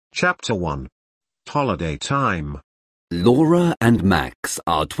Chapter 1. Holiday Time. Laura and Max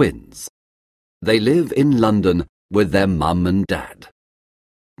are twins. They live in London with their mum and dad.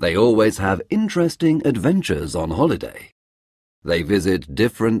 They always have interesting adventures on holiday. They visit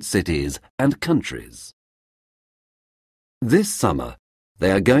different cities and countries. This summer,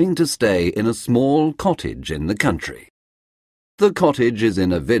 they are going to stay in a small cottage in the country. The cottage is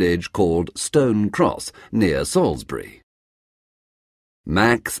in a village called Stonehenge near Salisbury.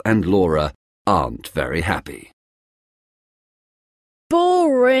 Max and Laura aren't very happy.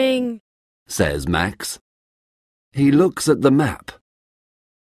 Boring, says Max. He looks at the map.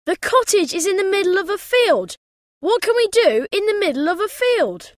 The cottage is in the middle of a field. What can we do in the middle of a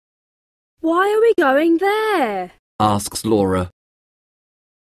field? Why are we going there? Asks Laura.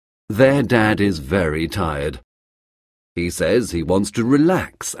 Their dad is very tired. He says he wants to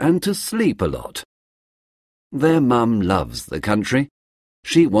relax and to sleep a lot. Their mum loves the country.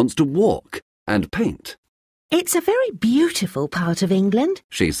 She wants to walk and paint. It's a very beautiful part of England,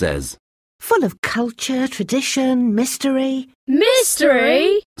 she says. Full of culture, tradition, mystery.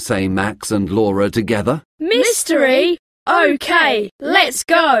 Mystery? Say Max and Laura together. Mystery? OK, let's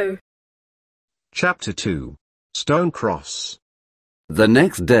go. Chapter 2. Stonehenge. The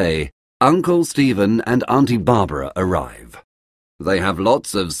next day, Uncle Stephen and Auntie Barbara arrive. They have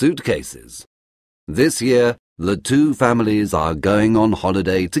lots of suitcases. This year, the two families are going on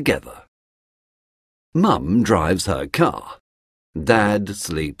holiday together. Mum drives her car. Dad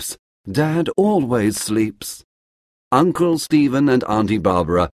sleeps. Dad always sleeps. Uncle Stephen and Auntie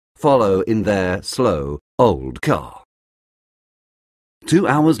Barbara follow in their slow, old car. 2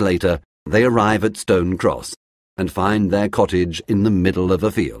 hours later, they arrive at Stonehenge and find their cottage in the middle of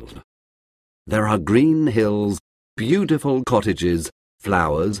a field. There are green hills, beautiful cottages,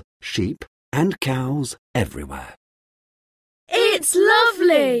 flowers, sheep, and cows everywhere. It's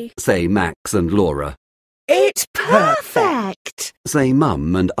lovely, say Max and Laura. It's perfect, say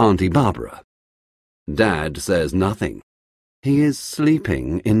Mum and Auntie Barbara. Dad says nothing. He is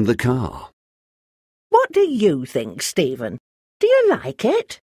sleeping in the car. What do you think, Stephen? Do you like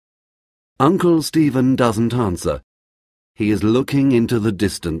it? Uncle Stephen doesn't answer. He is looking into the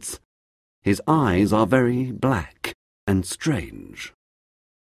distance. His eyes are very black and strange.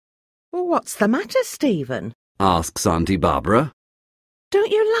 What's the matter, Stephen? Asks Auntie Barbara.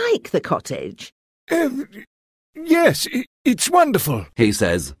 Don't you like the cottage? Yes, it's wonderful, he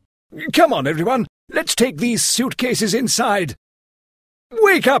says. Come on, everyone. Let's take these suitcases inside.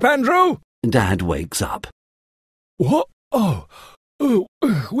 Wake up, Andrew! Dad wakes up. What? Oh,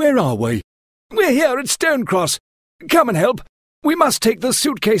 where are we? We're here at Stonehenge. Come and help. We must take the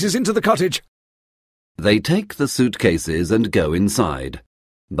suitcases into the cottage. They take the suitcases and go inside,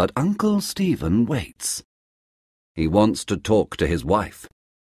 but Uncle Stephen waits. He wants to talk to his wife.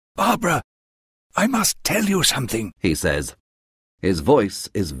 Barbara, I must tell you something, he says. His voice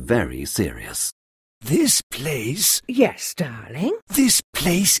is very serious. This place... Yes, darling? This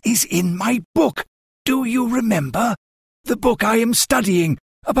place is in my book. Do you remember? The book I am studying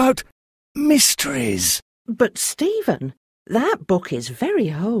about mysteries. But, Stephen, that book is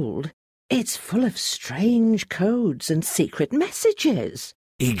very old. It's full of strange codes and secret messages.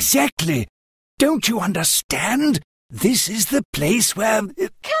 Exactly. Don't you understand? This is the place where...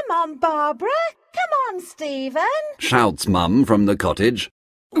 Come on, Barbara. Come on, Stephen. Shouts Mum from the cottage.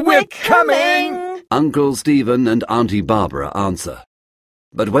 We're coming! Uncle Stephen and Auntie Barbara answer.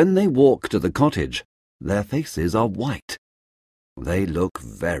 But when they walk to the cottage, their faces are white. They look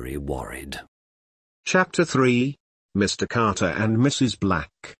very worried. Chapter 3. Mr. Carter and Mrs.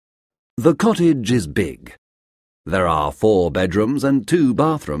 Black. The cottage is big. There are 4 bedrooms and 2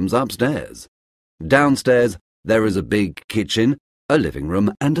 bathrooms upstairs. Downstairs, there is a big kitchen, a living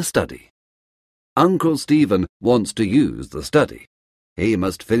room and a study. Uncle Stephen wants to use the study. He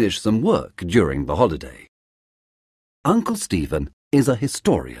must finish some work during the holiday. Uncle Stephen is a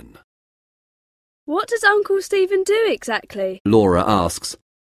historian. What does Uncle Stephen do exactly? Laura asks.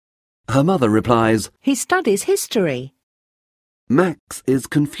 Her mother replies, He studies history. Max is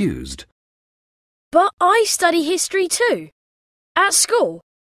confused. But I study history too. At school.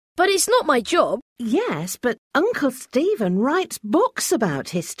 But it's not my job. Yes, but Uncle Stephen writes books about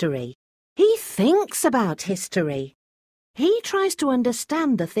history. He thinks about history. He tries to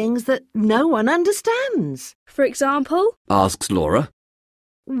understand the things that no one understands. For example? Asks Laura.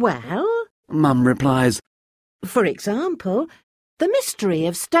 Well, Mum replies, for example, the mystery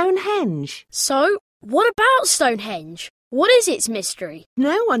of Stonehenge. So, what about Stonehenge? What is its mystery?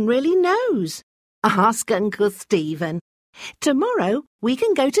 No one really knows. Ask Uncle Stephen. Tomorrow we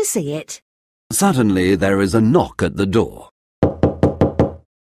can go to see it. Suddenly there is a knock at the door.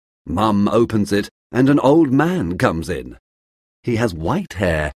 Mum opens it and an old man comes in. He has white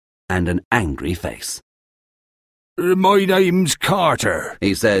hair and an angry face. My name's Carter,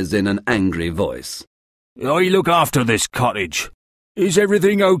 He says in an angry voice. I look after this cottage. Is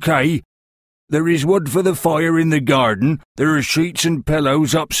everything okay? There is wood for the fire in the garden. There are sheets and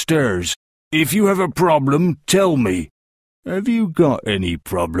pillows upstairs. If you have a problem, tell me. Have you got any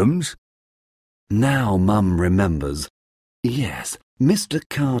problems? Now Mum remembers. Yes, Mr.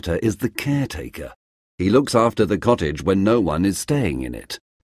 Carter is the caretaker. He looks after the cottage when no one is staying in it.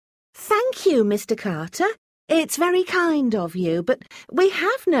 Thank you, Mr. Carter. It's very kind of you, but we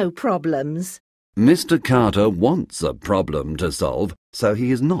have no problems. Mr. Carter wants a problem to solve, so he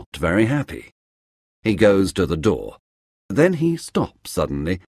is not very happy. He goes to the door. Then he stops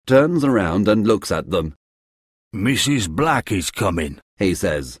suddenly, turns around and looks at them. Mrs. Black is coming, He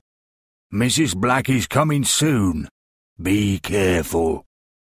says. Mrs. Black is coming soon. Be careful.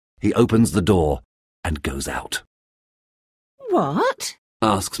 He opens the door and goes out. What?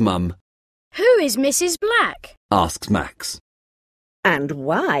 Asks Mum. Who is Mrs. Black? Asks Max. And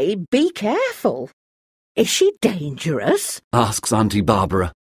why be careful? Is she dangerous? Asks Auntie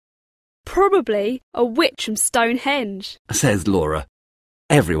Barbara. Probably a witch from Stonehenge, Says Laura.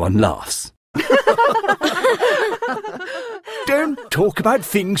 Everyone laughs. Don't talk about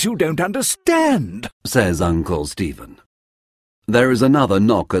things you don't understand, Says Uncle Stephen. There is another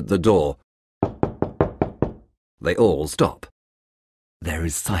knock at the door. They all stop. There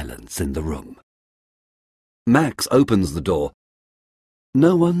is silence in the room. Max opens the door.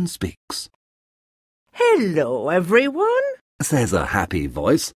 No one speaks. Hello, everyone. Says a happy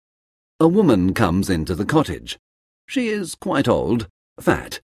voice. A woman comes into the cottage. She is quite old,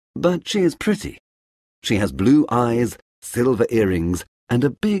 fat, but she is pretty. She has blue eyes, silver earrings, and a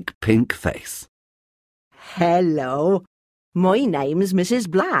big pink face. Hello. My name's Mrs.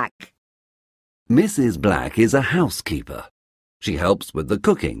 Black. Mrs. Black is a housekeeper. She helps with the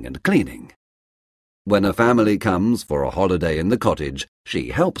cooking and cleaning. When a family comes for a holiday in the cottage, she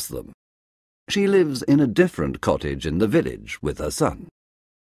helps them. She lives in a different cottage in the village with her son.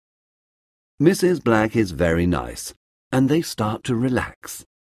 Mrs. Black is very nice, and they start to relax.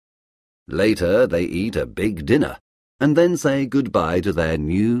 Later they eat a big dinner, and then say goodbye to their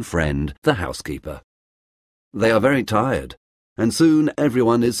new friend, the housekeeper. They are very tired, and soon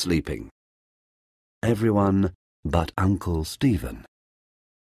everyone is sleeping. Everyone but Uncle Stephen.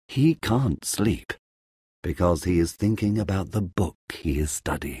 He can't sleep, because he is thinking about the book he is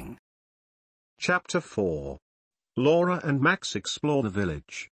studying. Chapter 4. Laura and Max explore the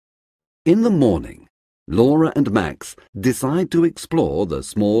village. In the morning, Laura and Max decide to explore the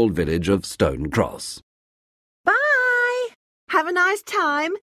small village of Stonecross. Bye. Have a nice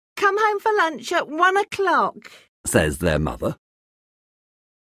time. Come home for lunch at 1 o'clock. Says their mother.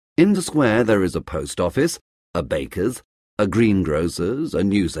 In the square there is a post office, a baker's, a greengrocer's, a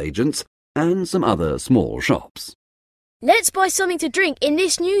newsagent's, and some other small shops. Let's buy something to drink in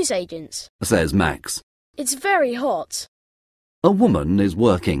this newsagent's. Says Max. It's very hot. A woman is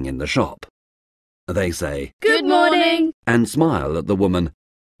working in the shop. They say, Good morning. and smile at the woman,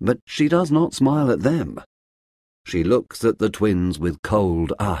 but she does not smile at them. She looks at the twins with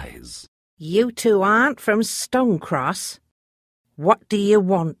cold eyes. You two aren't from Stonecross. What do you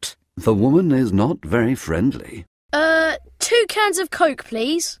want? The woman is not very friendly, 2 cans of Coke,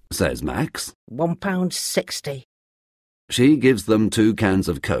 please. says Max. £1.60. She gives them 2 cans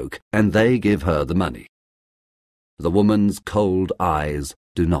of Coke, and they give her the money. The woman's cold eyes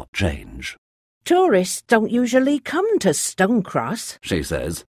do not change. Tourists don't usually come to Stonecross. She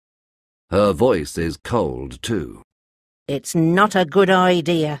says. Her voice is cold, too. It's not a good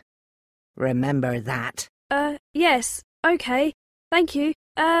idea. Remember that. Yes, okay, thank you.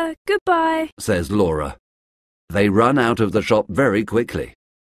 Goodbye. Says Laura. They run out of the shop very quickly.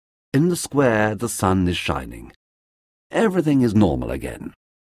 In the square, the sun is shining. Everything is normal again,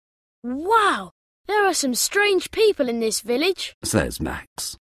 Wow, there are some strange people in this village. says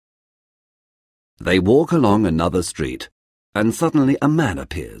Max. They walk along another street, and suddenly a man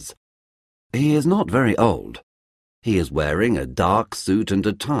appears. He is not very old. He is wearing a dark suit and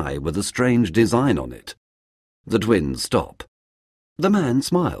a tie with a strange design on it. The twins stop. The man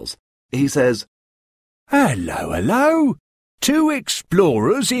smiles. He says, Hello, hello. 2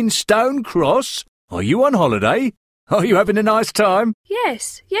 explorers in Stonecross. Are you on holiday? Are you having a nice time?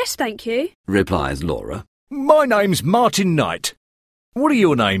 Yes, thank you. replies Laura. My name's Martin Knight. What are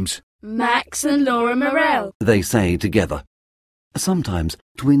your names? Max and Laura Morell. They say together. Sometimes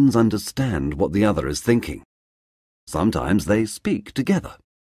twins understand what the other is thinking. Sometimes they speak together.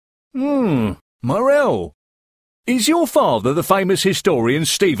 Morell. Is your father the famous historian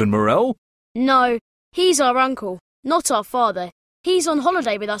Stephen Morell? No, he's our uncle, not our father. He's on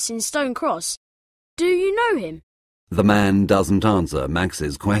holiday with us in Stone Cross. Do you know him? The man doesn't answer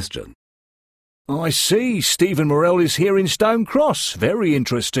Max's question. I see, Stephen Morell is here in Stone Cross. Very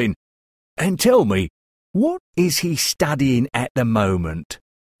interesting. And tell me, what is he studying at the moment?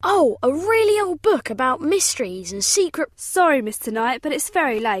 Oh, a really old book about mysteries and secret... Sorry, Mr. Knight, but it's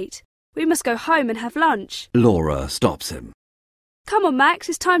very late. We must go home and have lunch. Laura stops him. Come on, Max,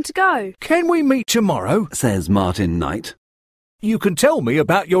 it's time to go. Can we meet tomorrow? Says Martin Knight. You can tell me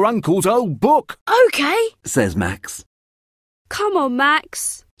about your uncle's old book. OK. Says Max. Come on,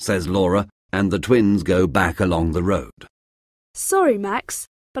 Max. Says Laura, and the twins go back along the road. Sorry, Max,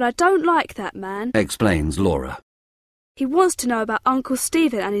 but I don't like that man. Explains Laura. He wants to know about Uncle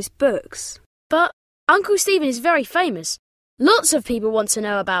Stephen and his books. But Uncle Stephen is very famous. Lots of people want to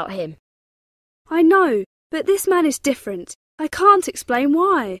know about him. I know, but this man is different. I can't explain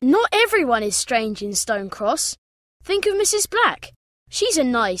why. Not everyone is strange in Stone Cross. Think of Mrs. Black. She's a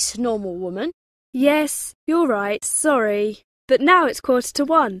nice, normal woman. Yes, you're right, sorry. But now it's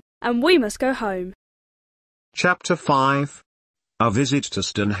 1:45, and we must go home. Chapter 5. A visit to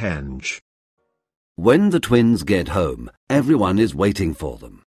Stonehenge. When the twins get home, everyone is waiting for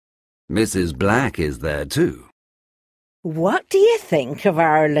them. Mrs. Black is there too. What do you think of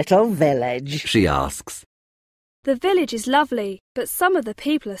our little village? She asks. The village is lovely, but some of the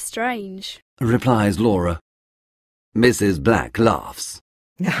people are strange. Replies Laura. Mrs. Black laughs.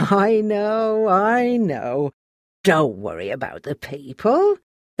 I know. Don't worry about the people.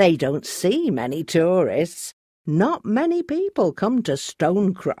 They don't see many tourists. Not many people come to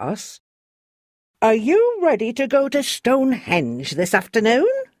Stone Cross. Are you ready to go to Stonehenge this afternoon?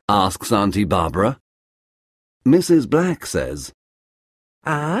 Asks Auntie Barbara. Mrs. Black says,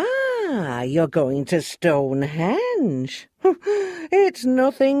 Ah, you're going to Stonehenge. It's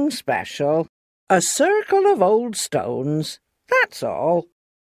nothing special. A circle of old stones, that's all.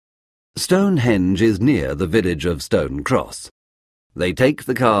 Stonehenge is near the village of Stone Cross. They take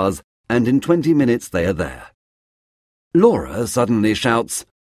the cars, and in 20 minutes they are there. Laura suddenly shouts,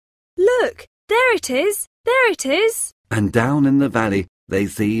 Look, there it is, there it is. And down in the valley they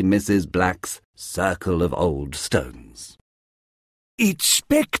see Mrs. Black's circle of old stones. It's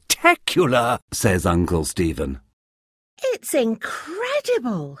spectacular, says Uncle Stephen. It's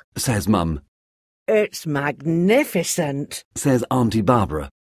incredible, Says Mum. It's magnificent, Says Auntie Barbara.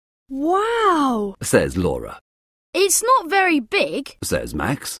 Wow! Says Laura. It's not very big. Says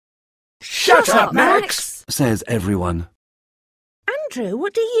Max. Shut up, Max! Says everyone. Andrew,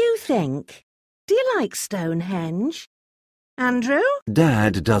 what do you think? Do you like Stonehenge? Andrew?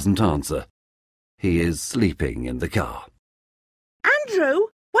 Dad doesn't answer. He is sleeping in the car. Andrew,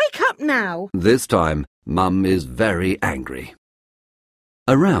 wake up now. This time, Mum is very angry.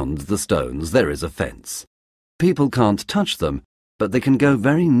 Around the stones there is a fence. People can't touch them, but they can go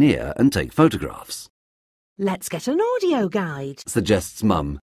very near and take photographs. Let's get an audio guide. Suggests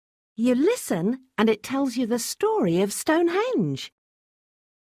Mum. You listen and it tells you the story of Stonehenge.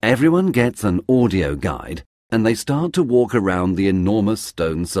 Everyone gets an audio guide and they start to walk around the enormous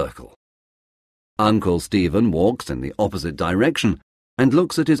stone circle. Uncle Stephen walks in the opposite direction and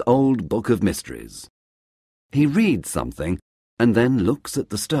looks at his old book of mysteries. He reads something and then looks at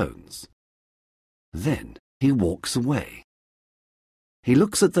the stones. Then he walks away. He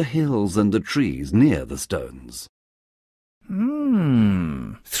looks at the hills and the trees near the stones.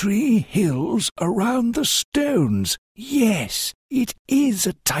 3 hills around the stones. Yes, it is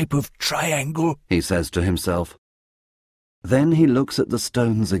a type of triangle, he says to himself. Then he looks at the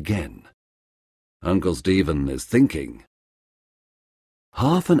stones again. Uncle Stephen is thinking.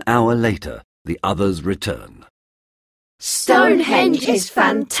 Half an hour later, the others return. Stonehenge is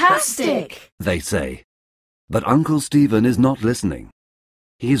fantastic, they say. But Uncle Stephen is not listening.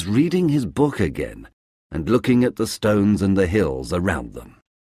 He is reading his book again and looking at the stones and the hills around them.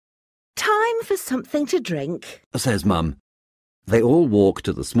 Time for something to drink, Says Mum. They all walk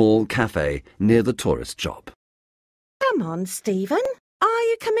to the small cafe near the tourist shop. Come on, Stephen. Are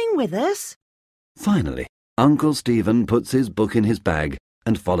you coming with us? Finally, Uncle Stephen puts his book in his bag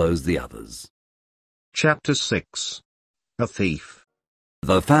and follows the others. Chapter 6. A Thief.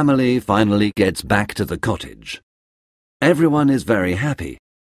 The family finally gets back to the cottage. Everyone is very happy,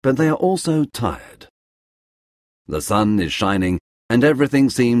 but they are also tired. The sun is shining and everything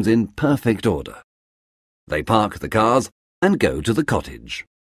seems in perfect order. They park the cars and go to the cottage.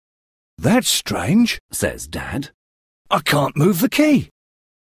 That's strange, Says Dad. I can't move the key.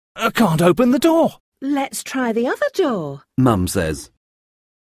 I can't open the door. Let's try the other door. Mum says.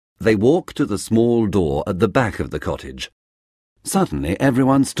 They walk to the small door at the back of the cottage. Suddenly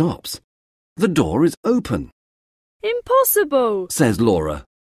everyone stops. The door is open, Impossible! says Laura.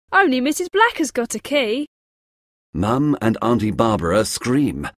 Only Mrs. Black has got a key. Mum and Auntie Barbara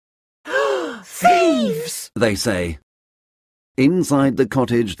scream. Thieves! They say. Inside the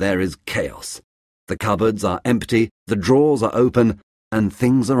cottage there is chaos. The cupboards are empty, the drawers are open, and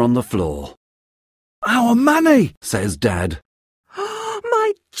things are on the floor. Our money, Says Dad.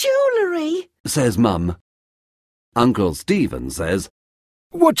 My jewellery! Says Mum. Uncle Stephen says.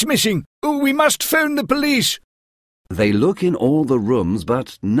 What's missing? Oh, we must phone the police. They look in all the rooms,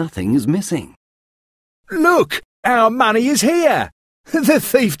 but nothing is missing. Look, our money is here. The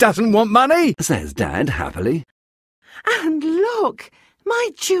thief doesn't want money, Says Dad happily. And look, my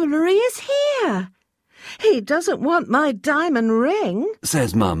jewellery is here. He doesn't want my diamond ring.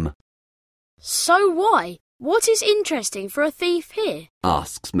 Says Mum. So why? What is interesting for a thief here?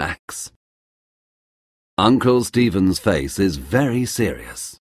 Asks Max. Uncle Stephen's face is very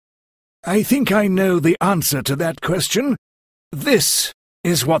serious. I think I know the answer to that question. This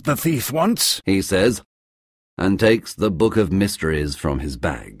is what the thief wants. He says, and takes the book of mysteries from his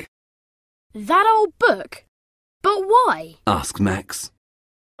bag. That old book? But why? Asks Max.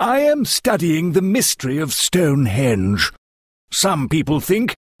 I am studying the mystery of Stonehenge. Some people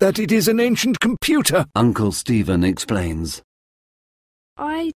think that it is an ancient computer. Uncle Stephen explains.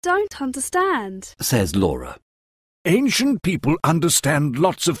 I don't understand. Says Laura. Ancient people understand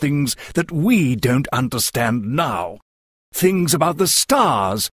lots of things that we don't understand now. Things about the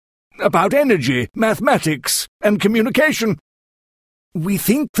stars, about energy, mathematics, and communication. We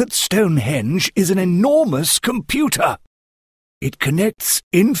think that Stonehenge is an enormous computer. It connects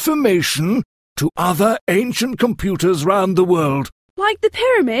information to other ancient computers round the world. Like the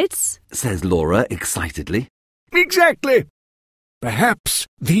pyramids? Says Laura excitedly. Exactly. Perhaps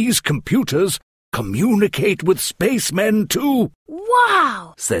these computers communicate with spacemen too.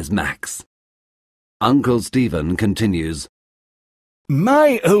 Wow! Says Max. Uncle Stephen continues.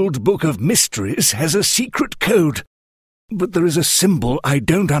 My old book of mysteries has a secret code, but there is a symbol I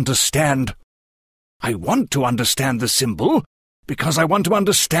don't understand. I want to understand the symbol because I want to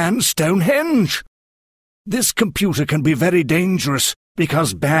understand Stonehenge. This computer can be very dangerous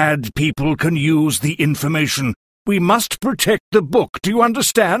because bad people can use the information. We must protect the book, do you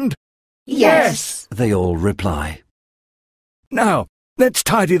understand? Yes. They all reply. Now, let's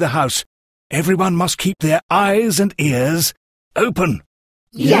tidy the house. Everyone must keep their eyes and ears open.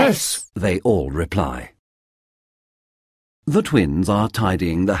 Yes. They all reply. The twins are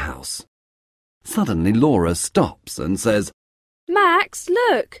tidying the house. Suddenly Laura stops and says, Max,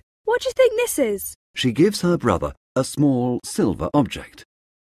 look! What do you think this is? she gives her brother a small silver object.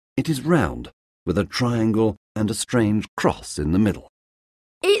 It is round, with a triangle and a strange cross in the middle.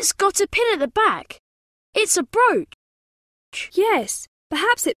 It's got a pin at the back. It's a brooch. Yes,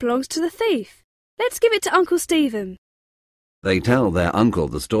 perhaps it belongs to the thief. Let's give it to Uncle Stephen. They tell their uncle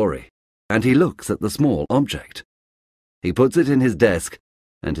the story, and he looks at the small object. He puts it in his desk,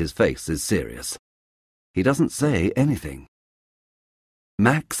 and his face is serious. He doesn't say anything.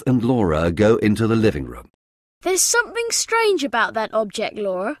 Max and Laura go into the living room. There's something strange about that object,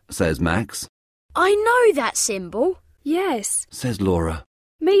 Laura. Says Max. I know that symbol. Yes, Says Laura.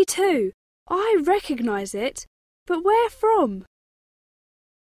 me too. I recognise it. But where from?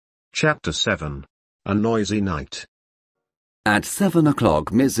 Chapter 7. A Noisy Night. At 7 o'clock,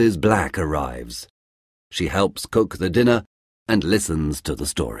 Mrs. Black arrives. She helps cook the dinner and listens to the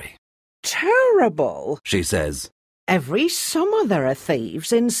story. Terrible. She says, Every summer there are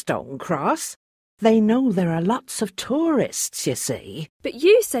thieves in Stonecross. They know there are lots of tourists, you see. But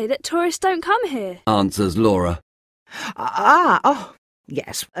you say that tourists don't come here. answers Laura.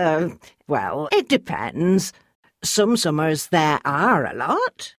 Yes, well, it depends. Some summers there are a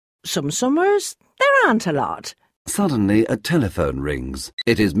lot. Some summers there aren't a lot. Suddenly a telephone rings.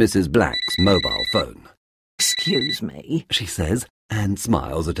 It is Mrs. Black's mobile phone. Excuse me. She says, and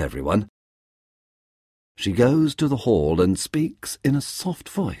smiles at everyone. She goes to the hall and speaks in a soft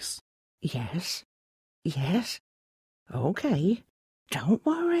voice. Yes. OK. Don't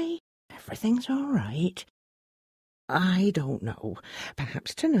worry. Everything's all right. I don't know.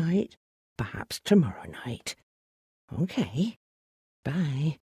 Perhaps tonight. Perhaps tomorrow night. OK.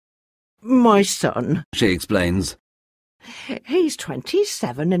 Bye. My son. She explains. He's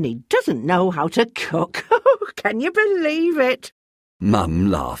 27 and he doesn't know how to cook. Can you believe it? Mum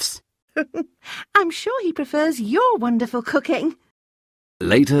laughs. I'm sure he prefers your wonderful cooking.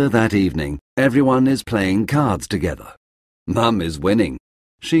 Later that evening, everyone is playing cards together. Mum is winning.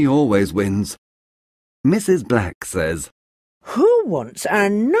 She always wins. Mrs. Black says, Who wants a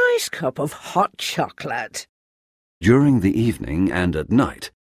nice cup of hot chocolate? During the evening and at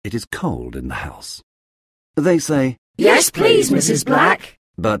night, it is cold in the house. They say, Yes, please, Mrs. Black.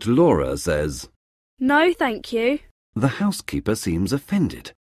 but Laura says. No, thank you. The housekeeper seems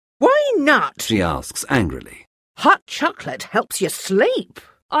offended. Why not? She asks angrily. Hot chocolate helps you sleep.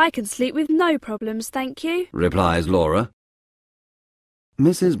 I can sleep with no problems, thank you. Replies Laura.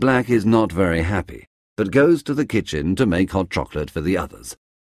 Mrs. Black is not very happy, but goes to the kitchen to make hot chocolate for the others.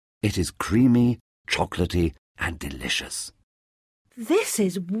 It is creamy, chocolatey, and delicious. This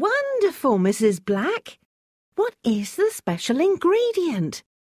is wonderful, Mrs. Black. What is the special ingredient?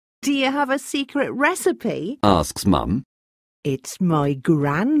 Do you have a secret recipe? Asks Mum. It's my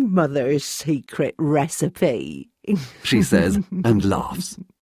grandmother's secret recipe. She says and laughs.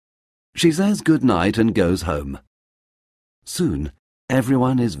 She says good night and goes home. Soon,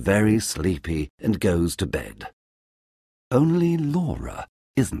 everyone is very sleepy and goes to bed. Only Laura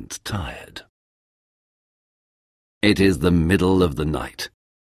isn't tired. It is the middle of the night.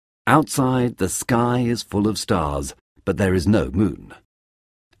 Outside, the sky is full of stars, but there is no moon.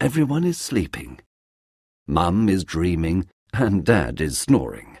 Everyone is sleeping. Mum is dreaming and Dad is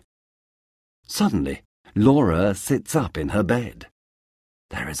snoring. Suddenly, Laura sits up in her bed.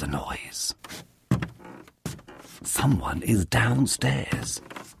 There is a noise. Someone is downstairs.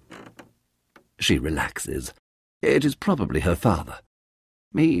 She relaxes. It is probably her father.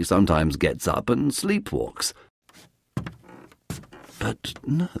 He sometimes gets up and sleepwalks. But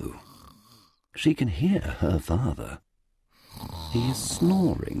no, she can hear her father. He is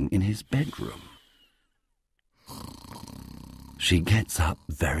snoring in his bedroom. She gets up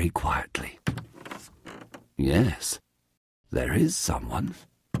very quietly. Yes, there is someone.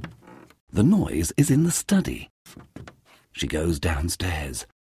 The noise is in the study. She goes downstairs.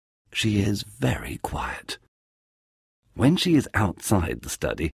 She is very quiet. When she is outside the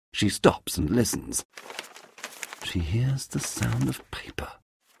study, she stops and listens. She hears the sound of paper.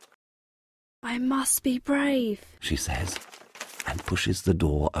 I must be brave, She says, and pushes the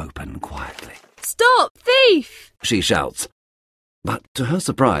door open quietly. Stop, thief! She shouts. But to her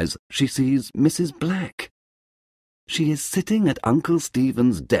surprise, she sees Mrs. Black. She is sitting at Uncle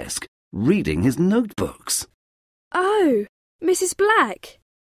Stephen's desk, reading his notebooks. Oh, Mrs. Black.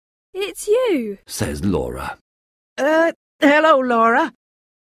 It's you, Says Laura. Hello, Laura.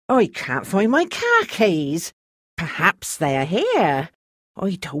 I can't find my car keys. Perhaps they are here.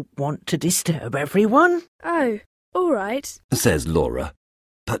 I don't want to disturb everyone. Oh, all right. Says Laura.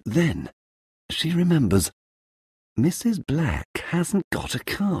 But then she remembers Mrs. Black hasn't got a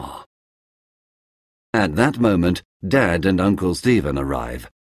car. At that moment, Dad and Uncle Stephen arrive.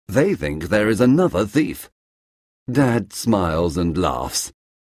 They think there is another thief. Dad smiles and laughs.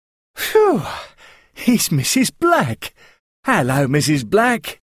 Phew, it's Mrs. Black. Hello, Mrs.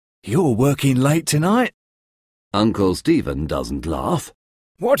 Black. You're working late tonight. Uncle Stephen doesn't laugh.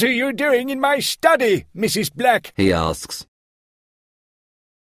 What are you doing in my study, Mrs. Black? He asks.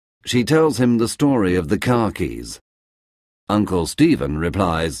 She tells him the story of the car keys. Uncle Stephen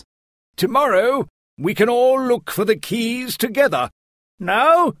replies, Tomorrow we can all look for the keys together.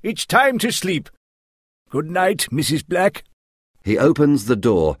 Now it's time to sleep. Good night, Mrs. Black. He opens the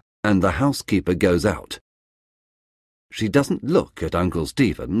door and the housekeeper goes out. She doesn't look at Uncle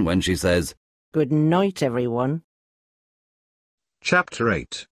Stephen when she says, Good night, everyone. Chapter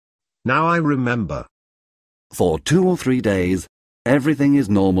 8. Now I remember. For 2 or 3 days, everything is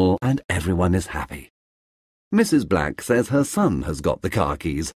normal and everyone is happy. Mrs. Black says her son has got the car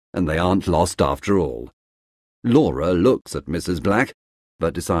keys and they aren't lost after all. Laura looks at Mrs. Black,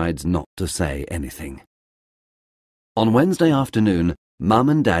 but decides not to say anything. On Wednesday afternoon, Mum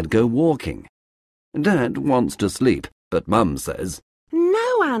and Dad go walking. Dad wants to sleep, but Mum says,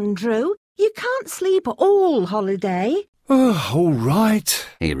 No, Andrew, you can't sleep all holiday. Oh, all right.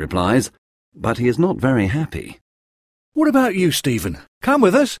 he replies, but he is not very happy. What about you, Stephen? Come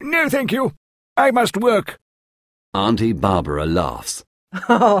with us? No, thank you. I must work. Auntie Barbara laughs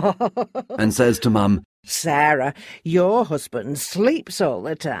and says to Mum, Sarah, your husband sleeps all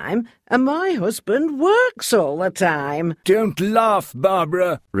the time, and my husband works all the time. Don't laugh,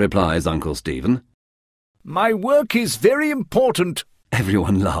 Barbara, replies Uncle Stephen. My work is very important.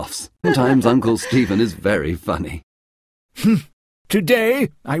 Everyone laughs. Sometimes Uncle Stephen is very funny. Today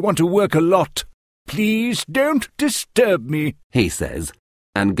I want to work a lot. Please don't disturb me, He says,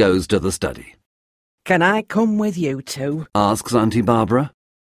 and goes to the study. Can I come with you too? Asks Auntie Barbara.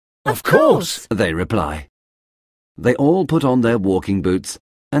 Of course. They reply. They all put on their walking boots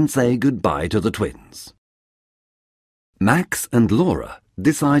and say goodbye to the twins. Max and Laura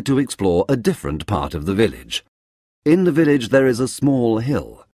decide to explore a different part of the village. In the village there is a small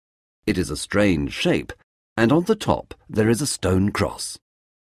hill. It is a strange shape, and on the top there is a stone cross.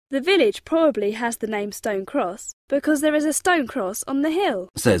 The village probably has the name Stone Cross because there is a stone cross on the hill,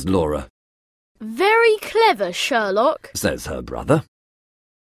 says Laura. Very clever, Sherlock, says her brother.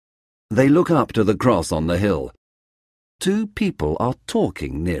 They look up to the cross on the hill. 2 people are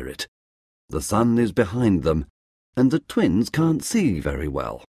talking near it. The sun is behind them, and the twins can't see very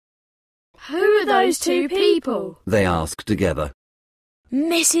well. Who are those 2 people? They ask together.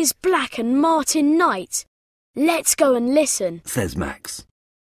 Mrs. Black and Martin Knight. Let's go and listen, says Max.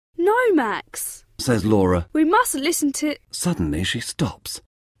 No, Max, says Laura. We mustn't listen to... Suddenly she stops.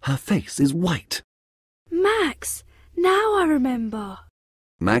 Her face is white. Max, now I remember.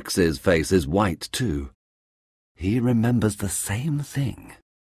 Max's face is white too. He remembers the same thing.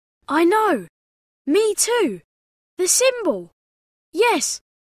 I know. Me too. The symbol. Yes,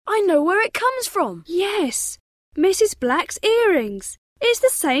 I know where it comes from. Yes, Mrs. Black's earrings. It's the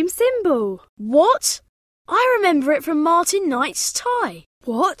same symbol. What? I remember it from Martin Knight's tie.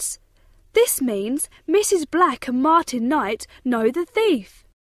 What? This means Mrs. Black and Martin Knight know the thief.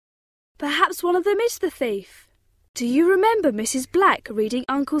 Perhaps one of them is the thief. Do you remember Mrs. Black reading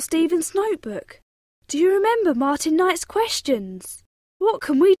Uncle Stephen's notebook? Do you remember Martin Knight's questions? What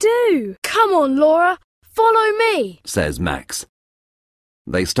can we do? Come on, Laura. Follow me, says Max.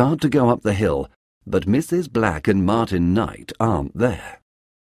 They start to go up the hill, but Mrs. Black and Martin Knight aren't there.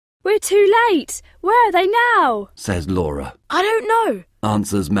 We're too late. Where are they now? says Laura. I don't know,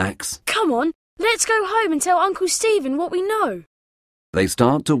 answers Max. Come on, let's go home and tell Uncle Stephen what we know. They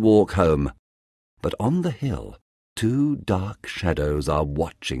start to walk home, but on the hill, 2 dark shadows are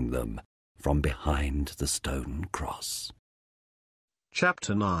watching them from behind the stone cross.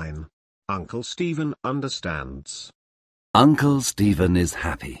 Chapter 9. Uncle Stephen Understands. Uncle Stephen is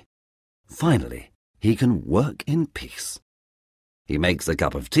happy. Finally, he can work in peace. He makes a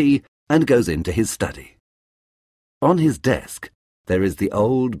cup of tea and goes into his study. On his desk, there is the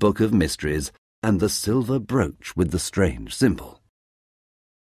old book of mysteries and the silver brooch with the strange symbol.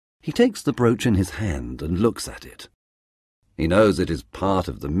 He takes the brooch in his hand and looks at it. He knows it is part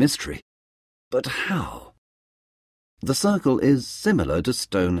of the mystery, but how? The circle is similar to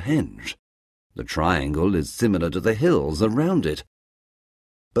Stonehenge. The triangle is similar to the hills around it.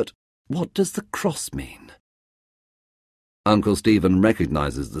 But what does the cross mean? Uncle Stephen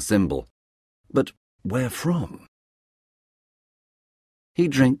recognizes the symbol, but where from? He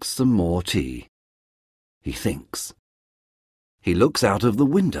drinks some more tea. He thinks. He looks out of the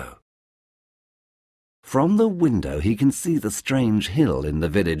window. From the window he can see the strange hill in the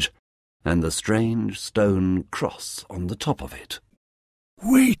village and the strange stone cross on the top of it.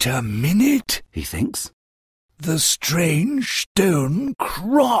 Wait a minute, he thinks. The strange stone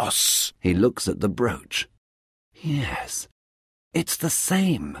cross. He looks at the brooch. Yes, it's the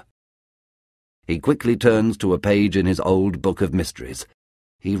same. He quickly turns to a page in his old book of mysteries.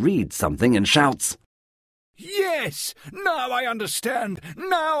 He reads something and shouts, Yes, now I understand.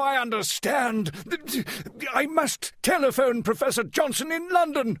 Now I understand. I must telephone Professor Johnson in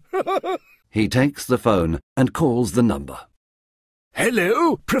London. He takes the phone and calls the number.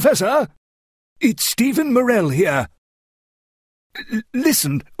 Hello, Professor. It's Stephen Morell here.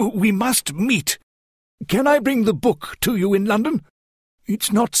 Listen, we must meet. Can I bring the book to you in London?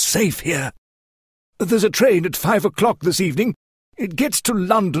 It's not safe here. There's a train at 5 o'clock this evening. It gets to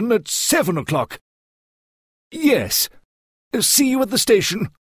London at 7 o'clock. Yes. See you at the station.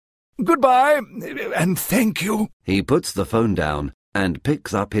 Goodbye, and thank you. He puts the phone down and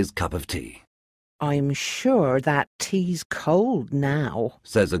picks up his cup of tea. I'm sure that tea's cold now,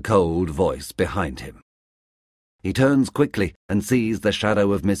 says a cold voice behind him. He turns quickly and sees the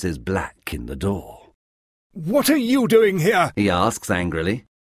shadow of Mrs. Black in the door. What are you doing here? He asks angrily.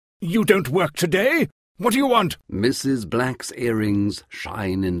 You don't work today? What do you want? Mrs. Black's earrings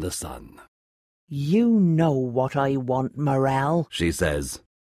shine in the sun. You know what I want, Morell, she says.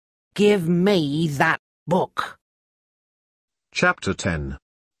 Give me that book. Chapter 10.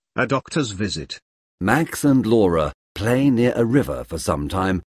 A Doctor's Visit. Max and Laura play near a river for some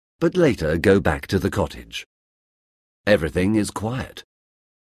time, but later go back to the cottage. Everything is quiet.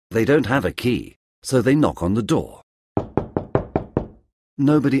 They don't have a key, so they knock on the door.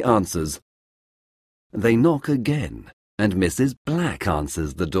 Nobody answers. They knock again, and Mrs. Black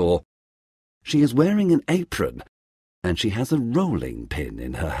answers the door. She is wearing an apron, and she has a rolling pin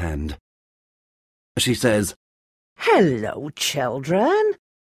in her hand. She says, Hello, children.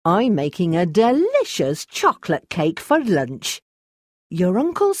 I'm making a delicious chocolate cake for lunch. Your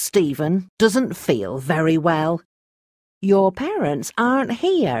Uncle Stephen doesn't feel very well. Your parents aren't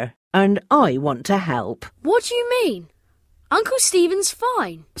here, and I want to help. What do you mean? Uncle Stephen's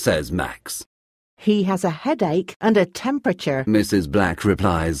fine. Says Max. He has a headache and a temperature. Mrs. Black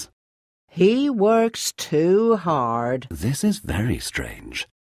replies. He works too hard. This is very strange.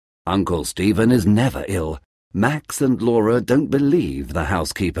 Uncle Stephen is never ill. Max and Laura don't believe the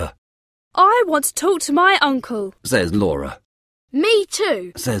housekeeper. I want to talk to my uncle, Says Laura. Me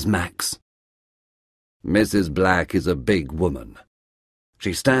too. Says Max. Mrs. Black is a big woman.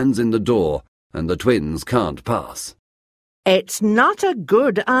 She stands in the door, and the twins can't pass. It's not a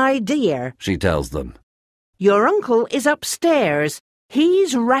good idea, She tells them. Your uncle is upstairs.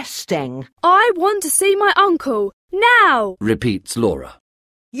 He's resting. I want to see my uncle, now! Repeats Laura.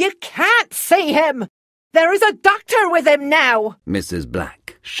 You can't see him! There is a doctor with him now! Mrs.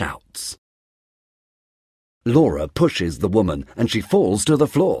 Black shouts. Laura pushes the woman, and she falls to the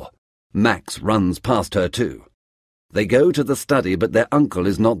floor. Max runs past her too. They go to the study, but their uncle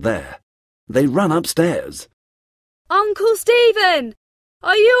is not there. They run upstairs. Uncle Stephen!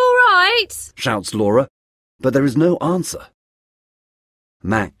 Are you all right? Shouts Laura, but there is no answer.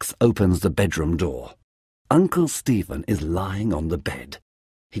 Max opens the bedroom door. Uncle Stephen is lying on the bed.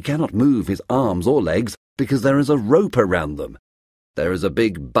 He cannot move his arms or legs because there is a rope around them. There is a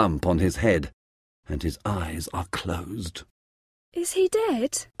big bump on his head, and his eyes are closed. Is he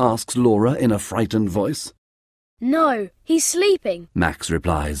dead? Asks Laura in a frightened voice. No, he's sleeping. Max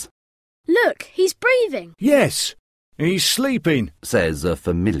replies. Look, he's breathing. Yes, he's sleeping, Says a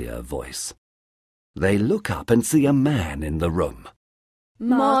familiar voice. They look up and see a man in the room.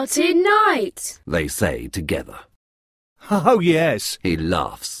 Martin Knight. They say together. Oh, yes, He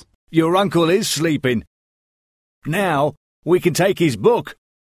laughs. your uncle is sleeping. Now we can take his book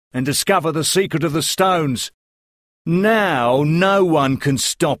and discover the secret of the stones. Now no one can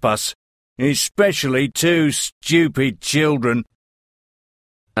stop us, especially two stupid children.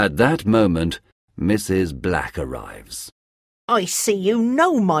 At that moment, Mrs. Black arrives. I see you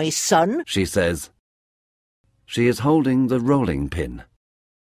know my son. She says. She is holding the rolling pin.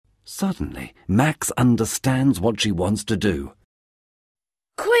 Suddenly, Max understands what she wants to do.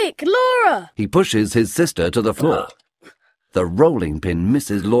 Quick, Laura! He pushes his sister to the floor. The rolling pin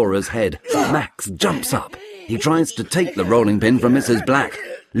misses Laura's head. Max jumps up. He tries to take the rolling pin from Mrs. Black.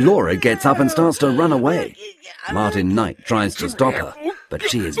 Laura gets up and starts to run away. Martin Knight tries to stop her, but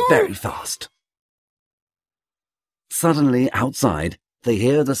she is very fast. Suddenly, outside, they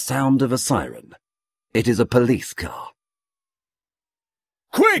hear the sound of a siren. It is a police car.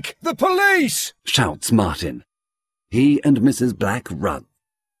 Quick, the police! Shouts Martin. He and Mrs. Black run.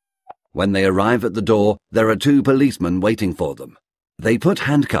 When they arrive at the door, there are two policemen waiting for them. They put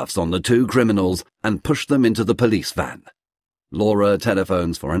handcuffs on the two criminals and push them into the police van. Laura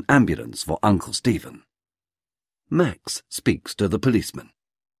telephones for an ambulance for Uncle Stephen. Max speaks to the policeman.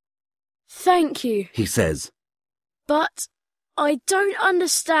 Thank you. He says. But I don't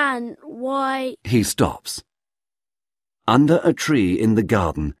understand why... He stops. Under a tree in the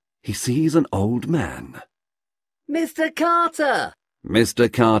garden, he sees an old man. Mr. Carter!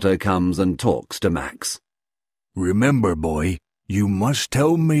 Mr. Carter comes and talks to Max. Remember, boy, you must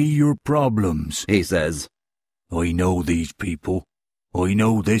tell me your problems. He says. I know these people. I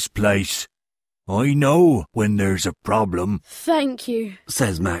know this place. I know when there's a problem. Thank you.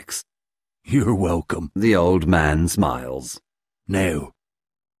 Says Max. You're welcome. The old man smiles. Now,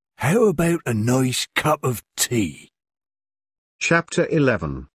 how about a nice cup of tea? Chapter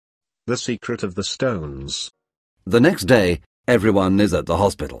 11. The Secret of the Stones. The next day, everyone is at the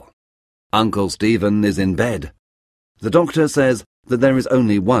hospital. Uncle Stephen is in bed. The doctor says that there is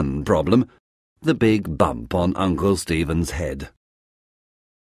only one problem, the big bump on Uncle Stephen's head.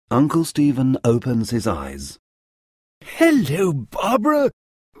 Uncle Stephen opens his eyes. Hello, Barbara.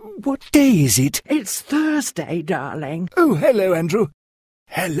 What day is it? It's Thursday, darling. Oh, hello, Andrew.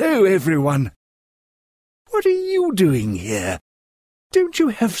 Hello, everyone. What are you doing here? Don't you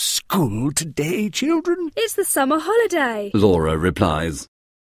have school today, children? It's the summer holiday. Laura replies.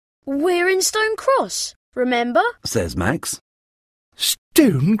 We're in Stone Cross, remember? Says Max.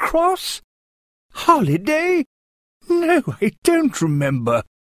 Stone Cross? Holiday? No, I don't remember.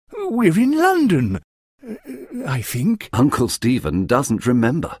 We're in London, I think. Uncle Stephen doesn't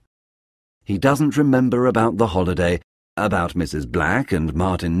remember. He doesn't remember about the holiday, about Mrs. Black and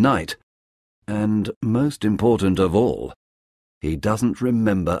Martin Knight. And most important of all, he doesn't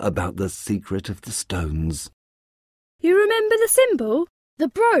remember about the secret of the stones. You remember the symbol? The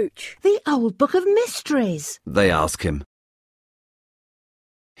brooch. The old book of mysteries. They ask him.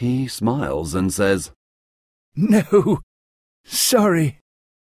 He smiles and says, No, sorry.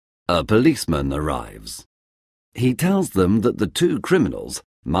 A policeman arrives. He tells them that the two criminals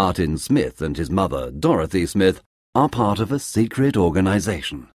Martin Smith and his mother, Dorothy Smith, are part of a secret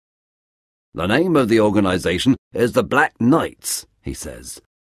organisation. The name of the organisation is the Black Knights, he says.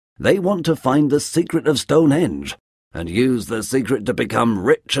 They want to find the secret of Stonehenge and use the secret to become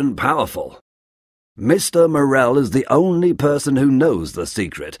rich and powerful. Mr. Morell is the only person who knows the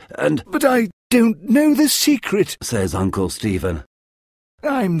secret, and— But I don't know the secret, says Uncle Stephen.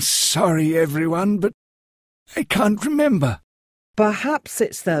 I'm sorry, everyone, but I can't remember. Perhaps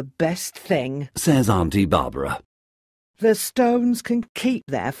it's the best thing, says Auntie Barbara. The stones can keep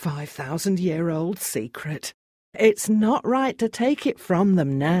their 5,000-year-old secret. It's not right to take it from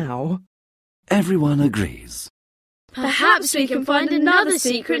them now. Everyone agrees. Perhaps we can find another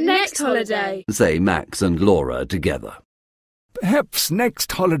secret next holiday, say Max and Laura together. Perhaps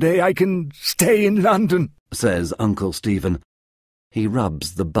next holiday I can stay in London, says Uncle Stephen. He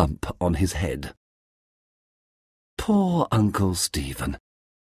rubs the bump on his head. Poor Uncle Stephen.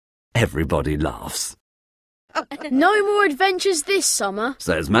 Everybody laughs. No more adventures this summer,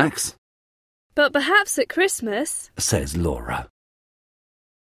 says Max. But perhaps at Christmas, says Laura.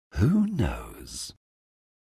 Who knows?